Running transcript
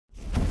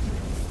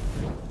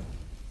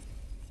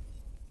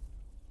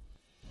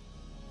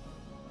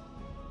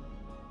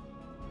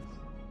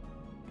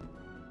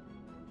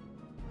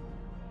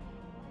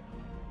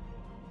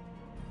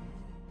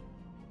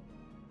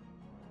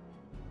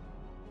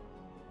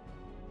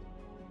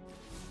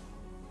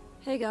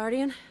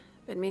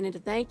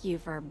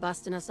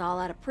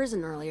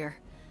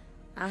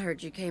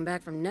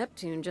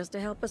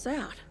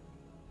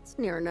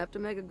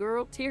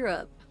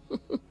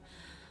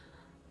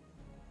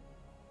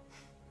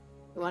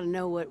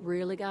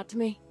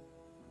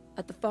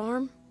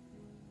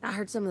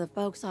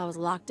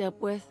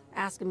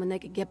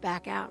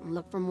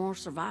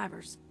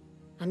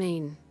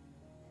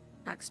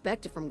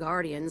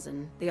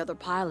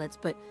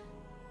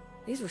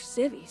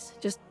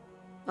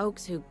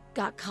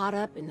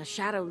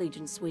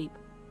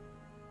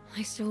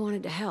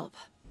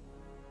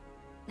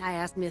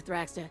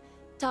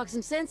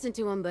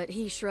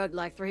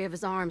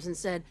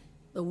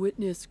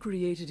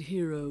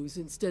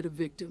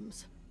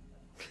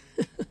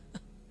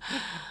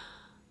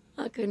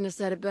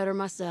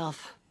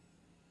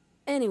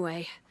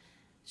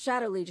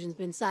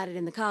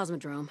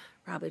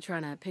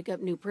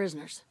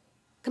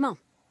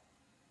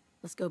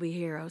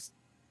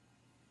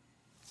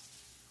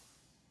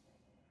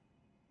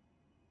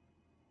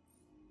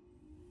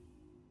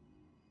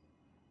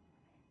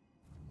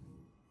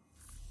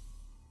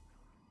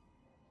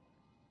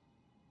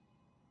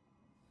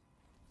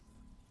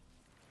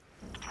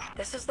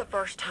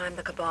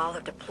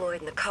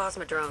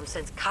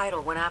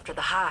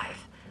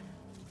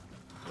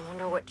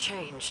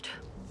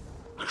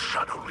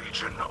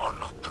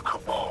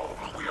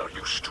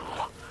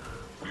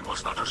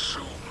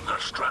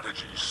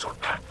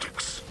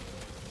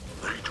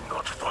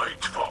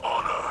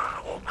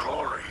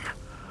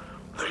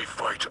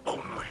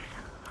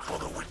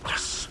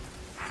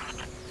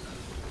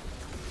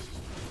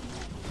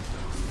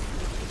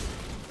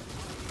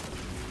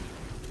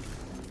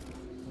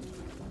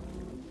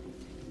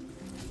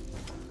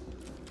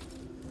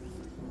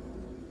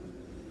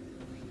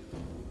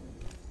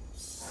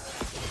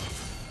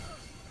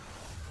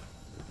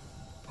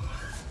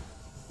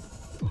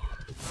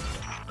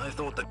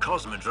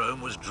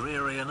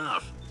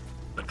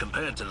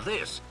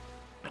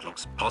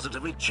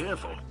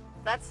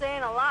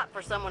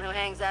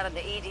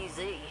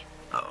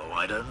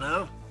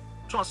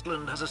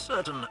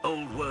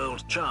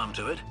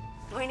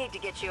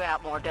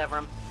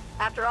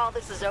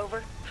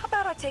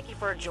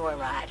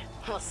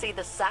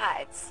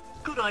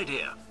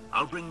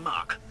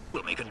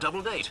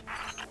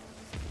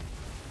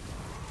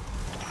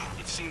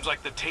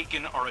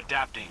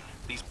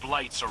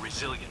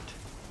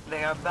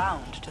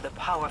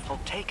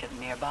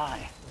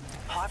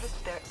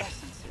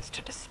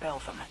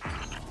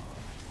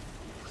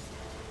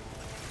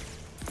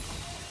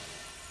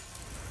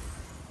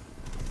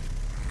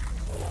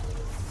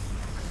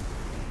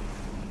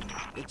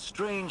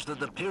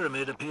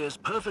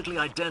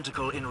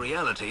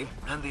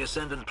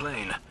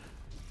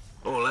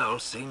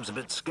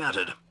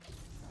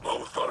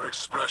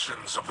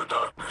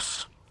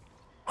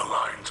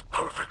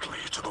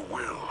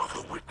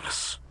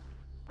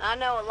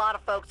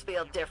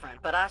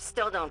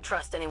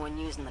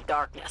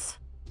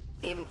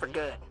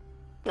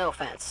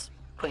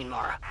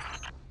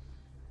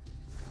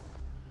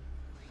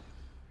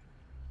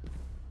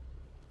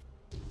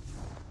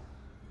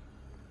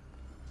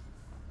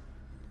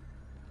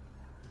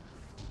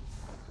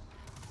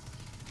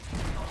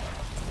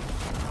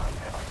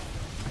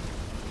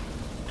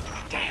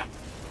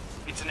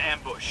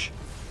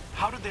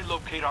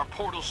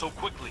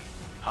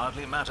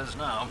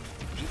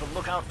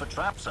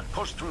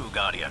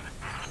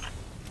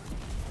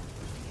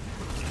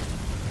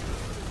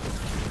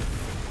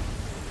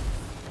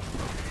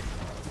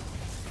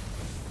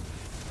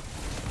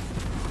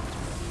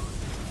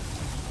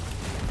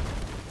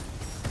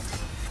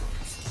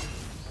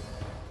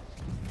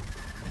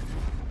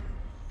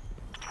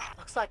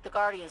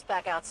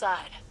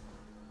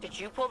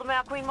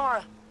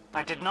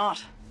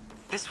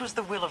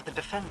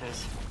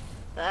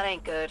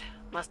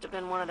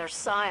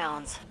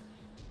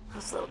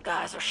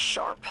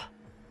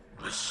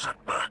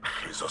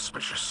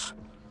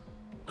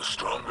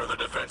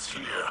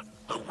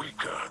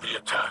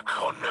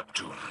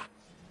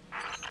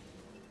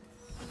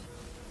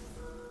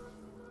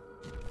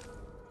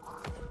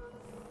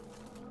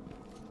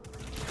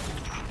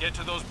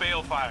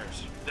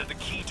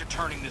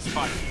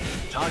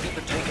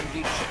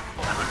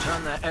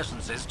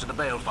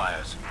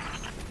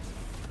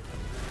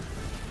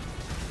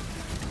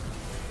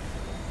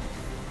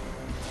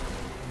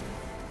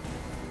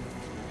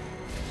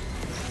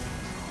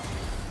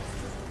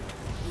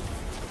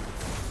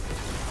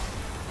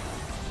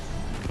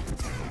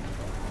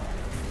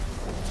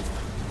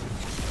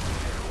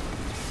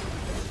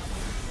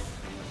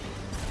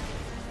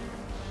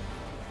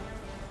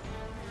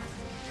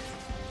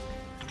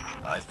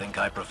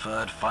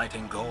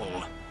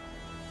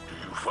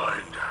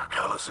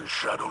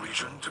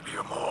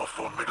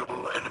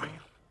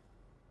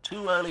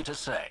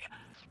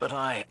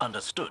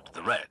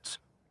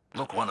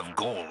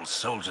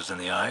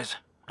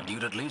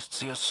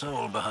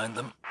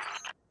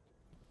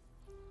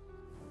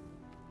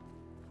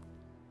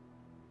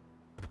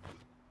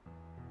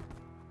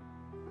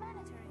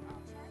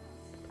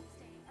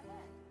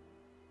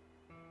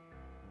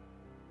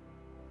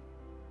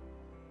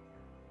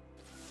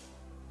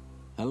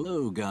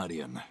Hello,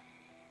 Guardian.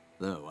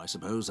 Though I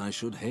suppose I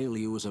should hail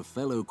you as a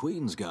fellow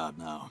Queen's Guard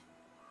now.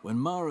 When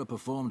Mara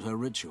performed her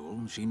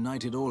ritual, she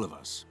knighted all of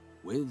us,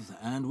 with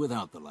and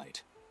without the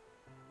light.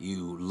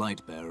 You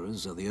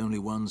light-bearers are the only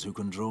ones who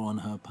can draw on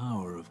her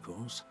power, of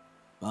course.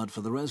 But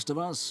for the rest of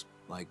us,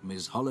 like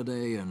Ms.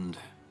 Holliday and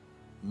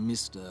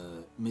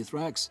Mr.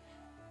 Mithrax,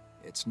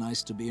 it's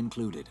nice to be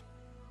included.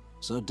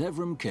 Sir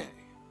Devram Kay,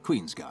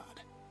 Queen's Guard.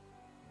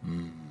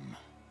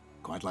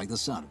 Quite like the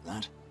sound of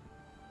that.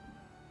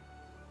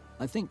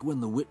 I think when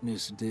the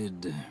Witness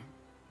did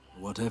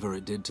whatever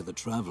it did to the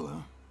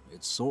Traveler,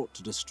 it sought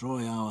to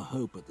destroy our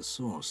hope at the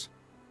source.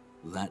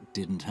 That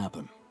didn't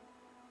happen.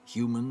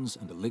 Humans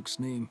and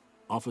Elixni,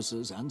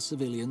 officers and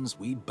civilians,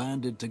 we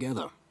banded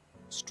together,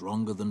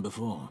 stronger than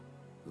before.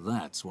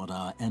 That's what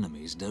our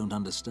enemies don't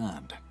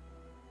understand.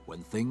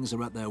 When things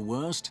are at their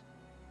worst,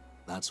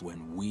 that's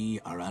when we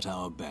are at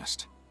our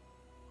best.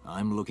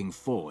 I'm looking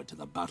forward to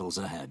the battles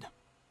ahead.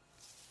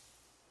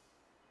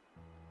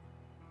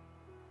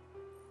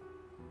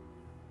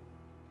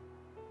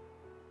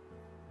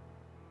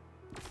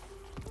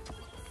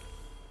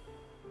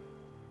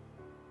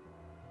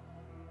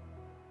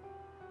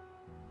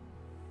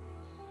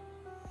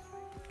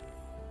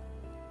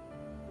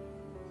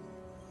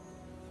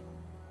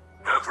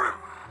 Devrim,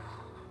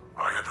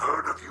 I had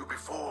heard of you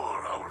before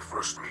our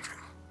first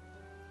meeting.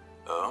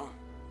 Oh?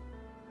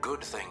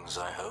 Good things,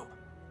 I hope.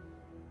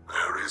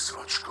 There is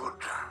much good,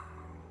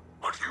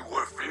 but you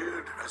were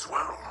feared as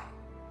well.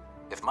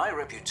 If my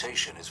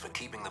reputation is for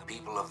keeping the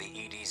people of the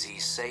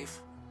EDZ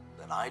safe,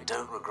 then I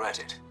don't regret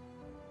it.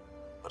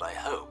 But I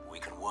hope we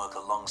can work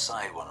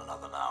alongside one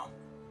another now.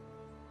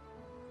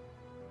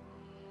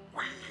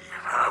 We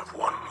have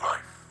one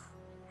life,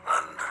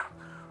 and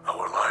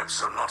our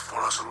lives are not for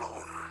us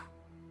alone.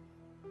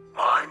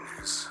 Mine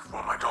is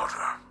for my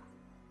daughter,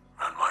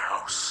 and my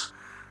house.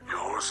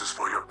 Yours is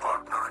for your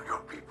partner and your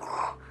people.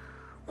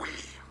 We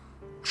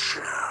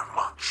share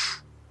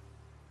much.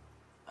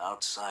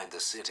 Outside the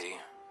city,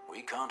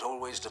 we can't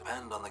always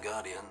depend on the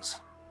Guardians.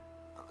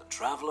 And the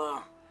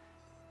Traveler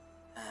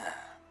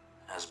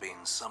has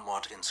been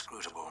somewhat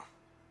inscrutable.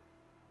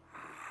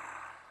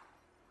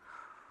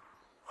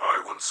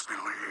 I once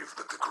believed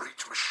that the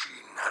Great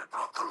Machine had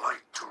brought the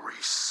light to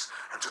Reese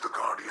and to the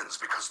Guardians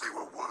because they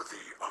were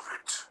worthy of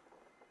it.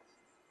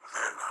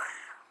 Then I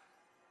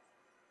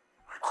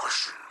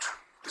questioned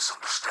this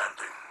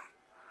understanding.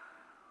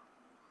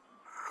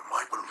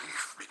 My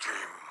belief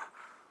became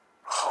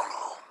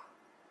hollow.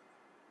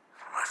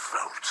 I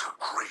felt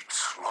a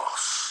great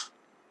loss.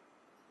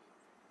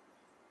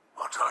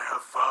 But I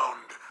have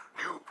found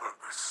new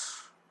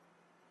purpose.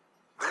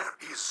 There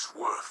is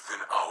worth in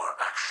our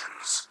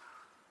actions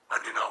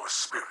and in our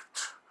spirit.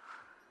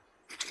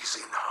 It is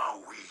in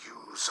how we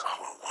use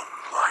our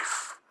one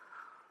life.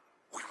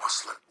 We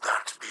must let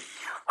that be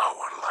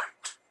our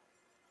light.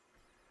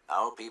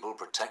 Our people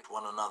protect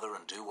one another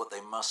and do what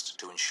they must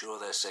to ensure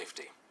their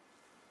safety.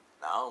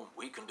 Now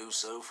we can do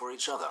so for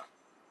each other,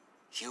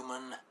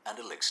 human and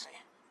Elixni.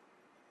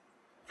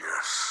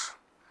 Yes.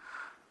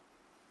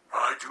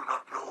 I do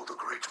not know the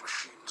Great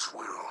Machine's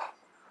will,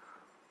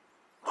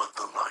 but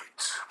the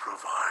light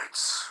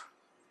provides.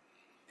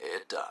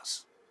 It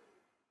does.